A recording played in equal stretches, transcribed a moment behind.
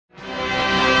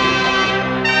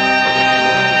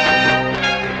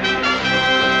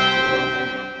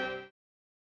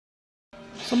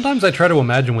Sometimes I try to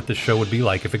imagine what this show would be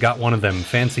like if it got one of them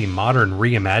fancy modern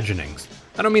reimaginings.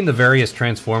 I don't mean the various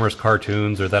Transformers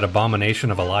cartoons or that abomination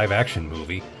of a live-action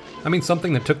movie. I mean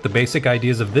something that took the basic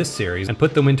ideas of this series and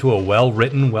put them into a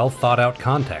well-written, well-thought-out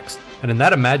context. And in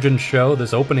that imagined show,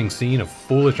 this opening scene of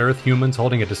foolish Earth humans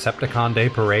holding a Decepticon Day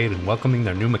parade and welcoming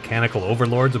their new mechanical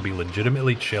overlords would be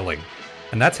legitimately chilling.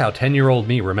 And that's how 10-year-old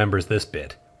me remembers this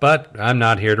bit. But I'm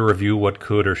not here to review what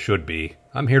could or should be.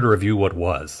 I'm here to review what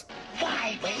was.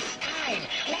 Why waste time?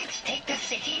 Let's take the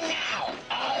city now.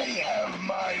 I have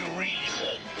my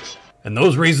reasons. And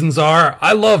those reasons are,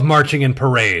 I love marching in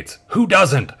parades. Who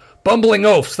doesn't? Bumbling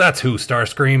oafs, that's who,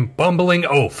 Starscream. Bumbling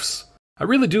oafs. I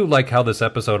really do like how this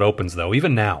episode opens, though,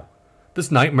 even now.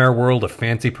 This nightmare world of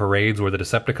fancy parades where the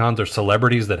Decepticons are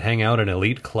celebrities that hang out in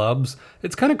elite clubs,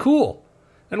 it's kinda cool.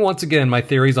 And once again, my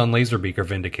theories on Laserbeak are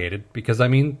vindicated, because, I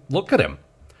mean, look at him.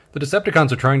 The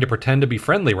Decepticons are trying to pretend to be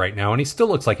friendly right now, and he still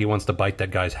looks like he wants to bite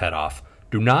that guy's head off.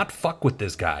 Do not fuck with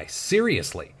this guy,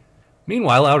 seriously.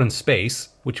 Meanwhile, out in space,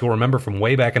 which you'll remember from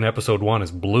way back in episode 1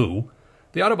 as Blue,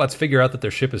 the Autobots figure out that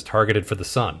their ship is targeted for the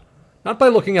sun. Not by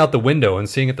looking out the window and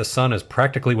seeing that the sun is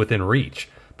practically within reach,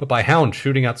 but by Hound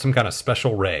shooting out some kind of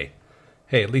special ray.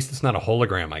 Hey, at least it's not a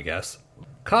hologram, I guess.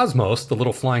 Cosmos, the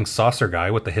little flying saucer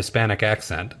guy with the Hispanic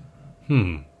accent,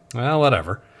 well,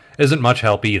 whatever, isn't much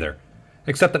help either.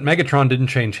 Except that Megatron didn't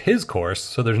change his course,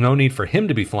 so there's no need for him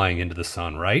to be flying into the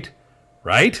sun, right?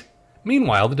 Right?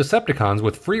 Meanwhile, the Decepticons,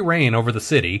 with free reign over the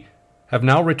city, have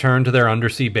now returned to their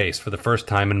undersea base for the first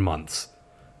time in months.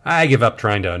 I give up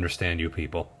trying to understand you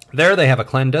people. There they have a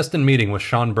clandestine meeting with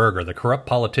Sean Berger, the corrupt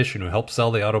politician who helped sell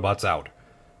the Autobots out.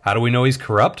 How do we know he's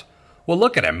corrupt? Well,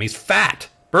 look at him, he's fat!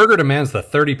 Berger demands the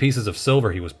 30 pieces of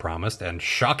silver he was promised, and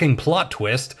shocking plot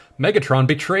twist, Megatron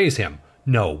betrays him.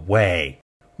 No way!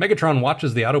 Megatron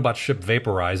watches the Autobot ship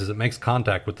vaporize as it makes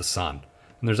contact with the sun,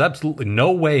 and there's absolutely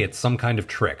no way it's some kind of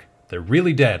trick. They're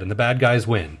really dead, and the bad guys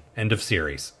win. End of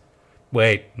series.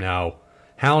 Wait, no.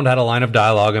 Hound had a line of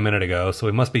dialogue a minute ago, so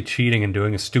he must be cheating and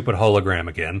doing a stupid hologram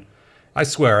again. I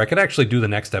swear, I could actually do the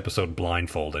next episode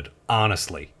blindfolded.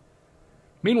 Honestly.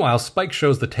 Meanwhile, Spike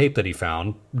shows the tape that he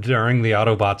found, during the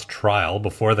Autobots' trial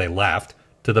before they left,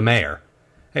 to the mayor.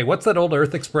 Hey, what's that old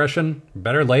Earth expression?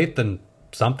 Better late than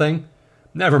something?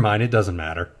 Never mind, it doesn't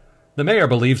matter. The mayor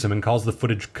believes him and calls the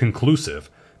footage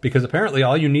conclusive, because apparently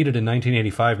all you needed in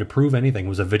 1985 to prove anything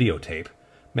was a videotape.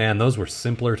 Man, those were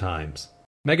simpler times.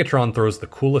 Megatron throws the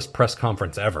coolest press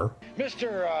conference ever.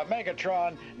 Mr.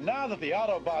 Megatron, now that the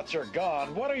Autobots are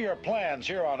gone, what are your plans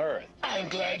here on Earth? I'm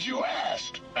glad you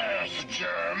asked, Earth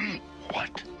Germ.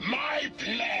 What? My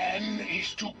plan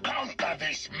is to conquer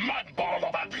this mudball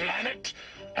of a planet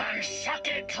and suck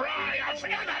it dry of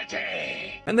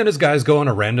energy. And then his guys go on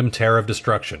a random tear of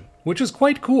destruction, which is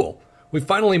quite cool. We've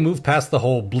finally moved past the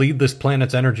whole bleed this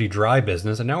planet's energy dry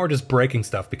business, and now we're just breaking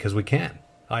stuff because we can.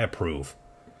 I approve.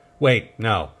 Wait,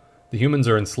 no. The humans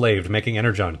are enslaved making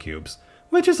energon cubes,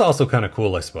 which is also kind of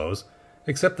cool, I suppose.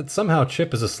 Except that somehow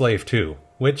Chip is a slave too,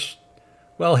 which...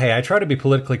 Well, hey, I try to be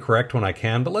politically correct when I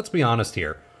can, but let's be honest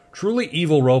here. Truly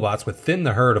evil robots would thin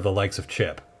the herd of the likes of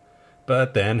Chip.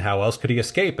 But then, how else could he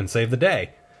escape and save the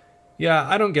day? Yeah,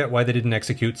 I don't get why they didn't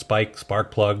execute Spike,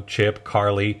 Sparkplug, Chip,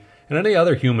 Carly, and any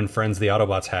other human friends the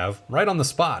Autobots have, right on the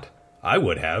spot. I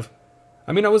would have.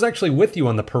 I mean, I was actually with you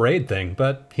on the parade thing,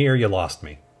 but here you lost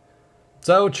me.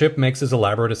 So Chip makes his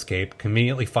elaborate escape,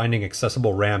 conveniently finding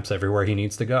accessible ramps everywhere he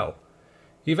needs to go.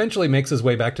 He eventually makes his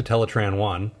way back to Teletran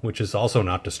 1, which is also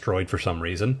not destroyed for some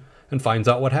reason, and finds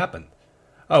out what happened.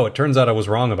 Oh, it turns out I was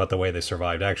wrong about the way they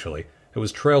survived, actually. It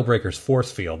was Trailbreaker's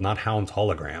force field, not Hound's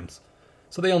holograms.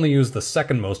 So they only used the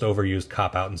second most overused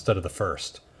cop-out instead of the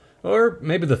first. Or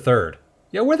maybe the third.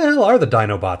 Yeah, where the hell are the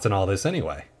Dinobots in all this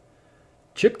anyway?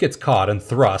 Chip gets caught and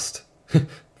thrust...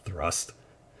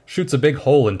 shoots a big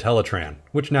hole in Teletran,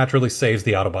 which naturally saves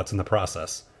the Autobots in the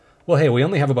process. Well, hey, we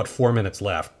only have about 4 minutes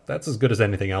left. That's as good as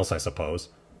anything else, I suppose.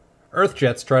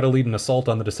 Earthjets try to lead an assault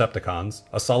on the Decepticons,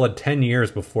 a solid 10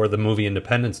 years before the movie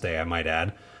Independence Day, I might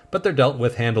add, but they're dealt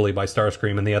with handily by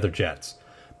Starscream and the other jets.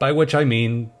 By which I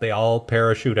mean, they all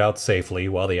parachute out safely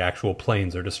while the actual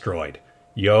planes are destroyed.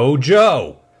 Yo,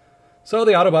 Joe! So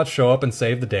the Autobots show up and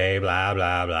save the day, blah,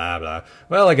 blah, blah, blah.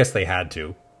 Well, I guess they had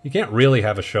to. You can't really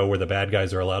have a show where the bad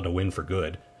guys are allowed to win for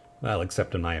good. Well,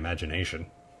 except in my imagination.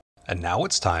 And now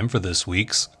it's time for this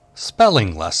week's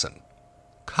spelling lesson.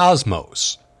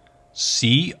 Cosmos.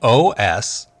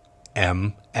 C-O-S-M-S.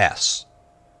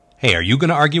 Hey, are you going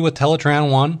to argue with Teletran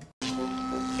 1?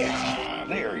 Yeah,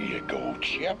 there you go,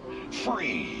 Chip.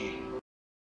 Free.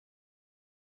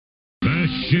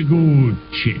 Varsågod,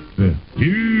 Chip.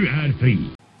 Du är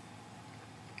fri.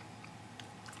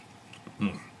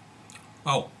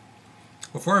 Oh,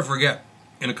 before I forget,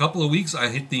 in a couple of weeks I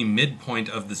hit the midpoint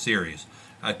of the series.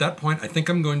 At that point, I think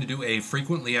I'm going to do a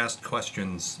frequently asked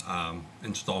questions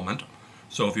installment.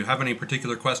 So if you have any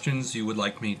particular questions you would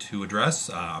like me to address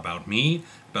about me,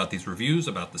 about these reviews,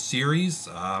 about the series,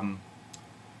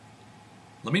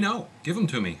 let me know. Give them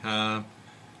to me.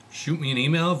 Shoot me an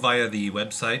email via the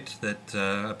website that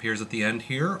appears at the end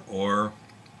here, or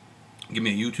give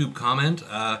me a YouTube comment.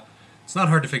 It's not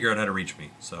hard to figure out how to reach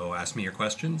me. So ask me your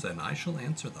questions and I shall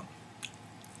answer them.